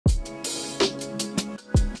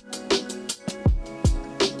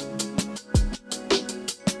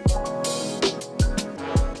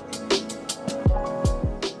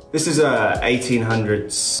This is a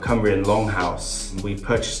 1800s Cumbrian longhouse. We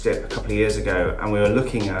purchased it a couple of years ago and we were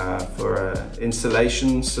looking for an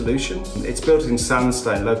insulation solution. It's built in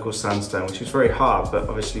sandstone, local sandstone, which is very hard but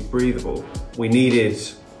obviously breathable. We needed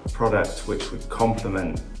a product which would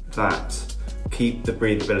complement that, keep the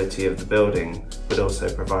breathability of the building, but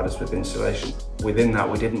also provide us with insulation. Within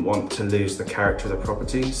that, we didn't want to lose the character of the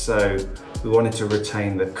property, so we wanted to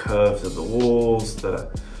retain the curves of the walls,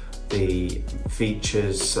 the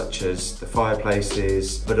features such as the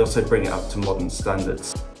fireplaces, but also bring it up to modern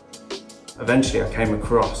standards. Eventually I came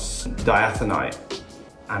across Diathonite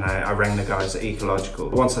and I rang the guys at Ecological.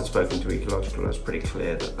 Once I'd spoken to Ecological, it was pretty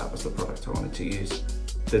clear that that was the product I wanted to use.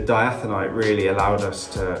 The Diathonite really allowed us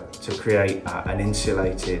to create an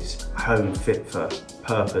insulated home fit for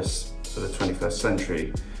purpose for the 21st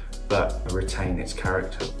century, but retain its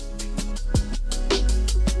character.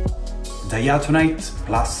 Diathonite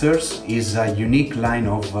plasters is a unique line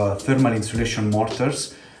of thermal insulation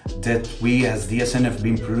mortars that we as DSN have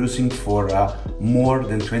been producing for more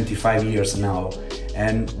than 25 years now.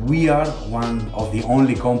 And we are one of the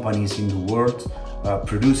only companies in the world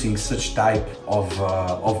producing such type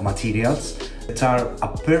of materials that are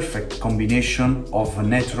a perfect combination of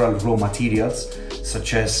natural raw materials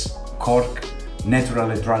such as cork, natural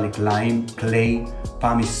hydraulic lime, clay,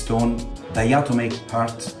 pumice stone, diatomate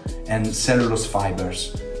earth, and cellulose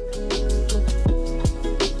fibers.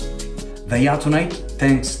 Diathonite,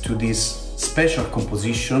 thanks to this special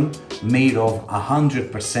composition made of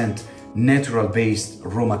 100% natural-based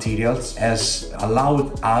raw materials, has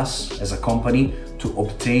allowed us as a company to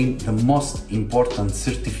obtain the most important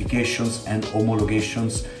certifications and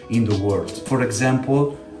homologations in the world. For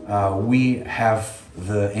example, we have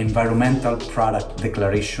the Environmental Product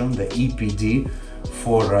Declaration, the EPD,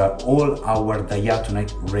 for all our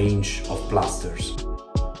Diathonite range of plasters.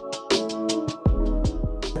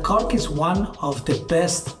 Cork is one of the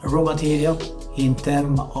best raw material in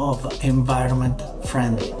terms of environment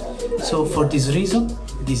friendly. So for this reason,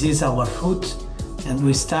 this is our route and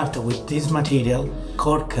we start with this material.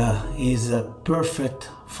 Cork is perfect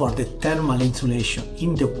for the thermal insulation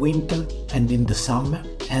in the winter and in the summer,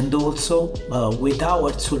 and also with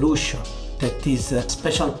our solution that is a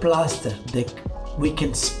special plaster that we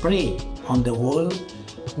can spray on the wall.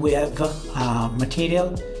 We have a material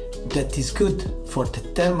that is good for the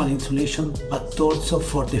thermal insulation but also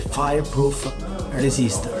for the fireproof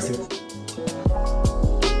resistance.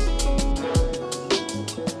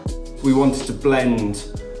 We wanted to blend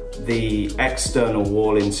the external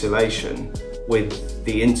wall insulation with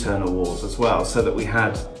the internal walls as well, so that we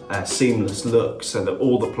had a seamless look, so that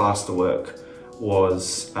all the plasterwork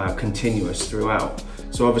was continuous throughout.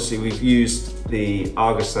 So obviously we've used the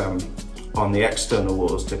Argasam on the external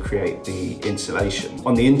walls to create the insulation.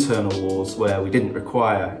 On the internal walls, where we didn't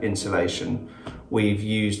require insulation, we've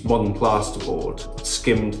used modern plasterboard,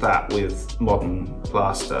 skimmed that with modern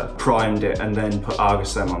plaster, primed it and then put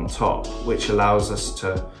Argasam on top, which allows us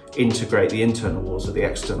to integrate the internal walls with the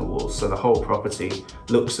external walls, so the whole property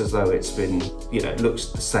looks as though it's been, looks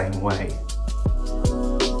the same way.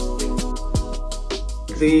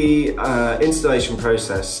 The installation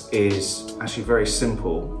process is actually very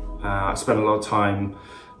simple. I spent a lot of time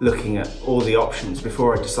looking at all the options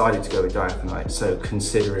before I decided to go with Diathonite, so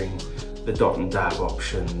considering the dot and dab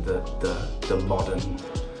option, the modern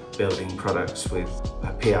building products with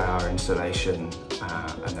PIR insulation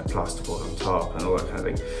and the plasterboard on top and all that kind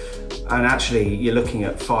of thing. And actually you're looking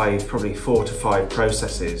at probably 4 to 5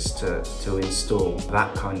 processes to install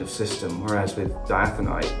that kind of system, whereas with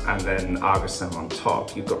Diathonite and then Argasam on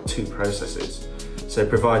top, you've got 2 processes. So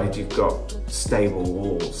provided you've got stable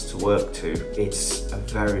walls to work to, it's a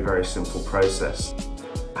very, very simple process.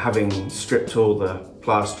 Having stripped all the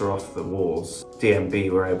plaster off the walls, DMB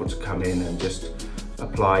were able to come in and just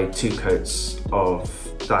apply 2 coats of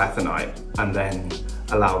Diathonite and then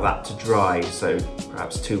allow that to dry, so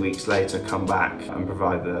perhaps 2 weeks later come back and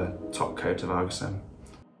provide the top coat of Argasam.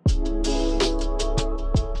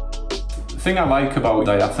 The thing I like about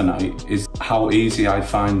Diathonite is how easy I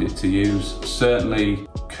find it to use. Certainly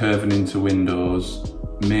curving into windows,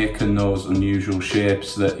 making those unusual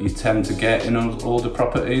shapes that you tend to get in older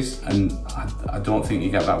properties, and I don't think you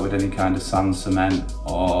get that with any kind of sand, cement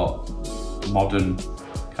or modern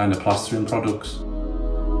kind of plastering products.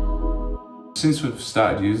 Since we've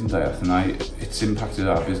started using Diathonite, it's impacted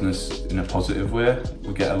our business in a positive way.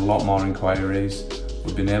 We get a lot more inquiries.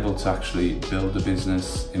 We've been able to actually build a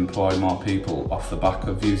business, employ more people off the back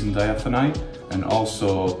of using Diathonite, and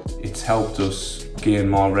also it's helped us gain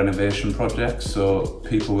more renovation projects, so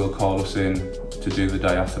people will call us in to do the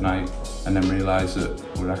Diathonite and then realise that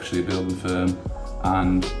we're actually a building firm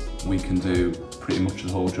and we can do pretty much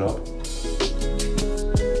the whole job.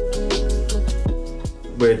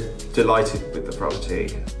 We're delighted with the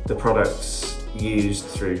property. The products used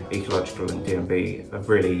through Ecological and DMB have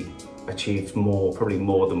really achieved more, probably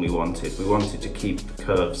more than we wanted. We wanted to keep the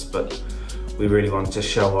curves, but we really wanted to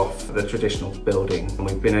show off the traditional building, and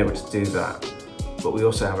we've been able to do that. But we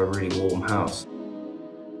also have a really warm house.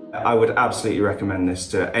 I would absolutely recommend this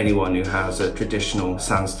to anyone who has a traditional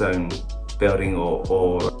sandstone building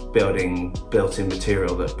or building built-in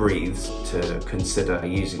material that breathes, to consider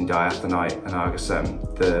using Diathonite and Argosem.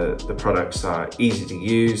 The products are easy to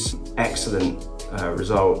use, excellent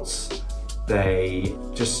results. They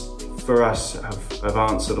just, for us, have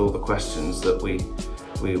answered all the questions that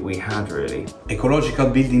we had really. Ecological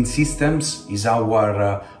Building Systems is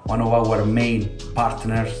one of our main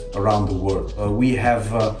partners around the world. We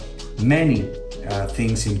have many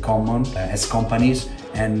things in common as companies,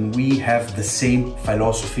 and we have the same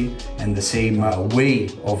philosophy and the same way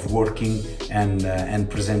of working and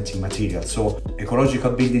presenting material. So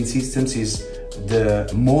Ecological Building Systems is the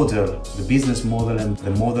model, the business model and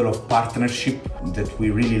the model of partnership that we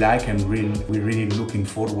really like, and we're really looking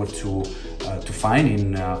forward to find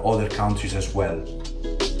in other countries as well.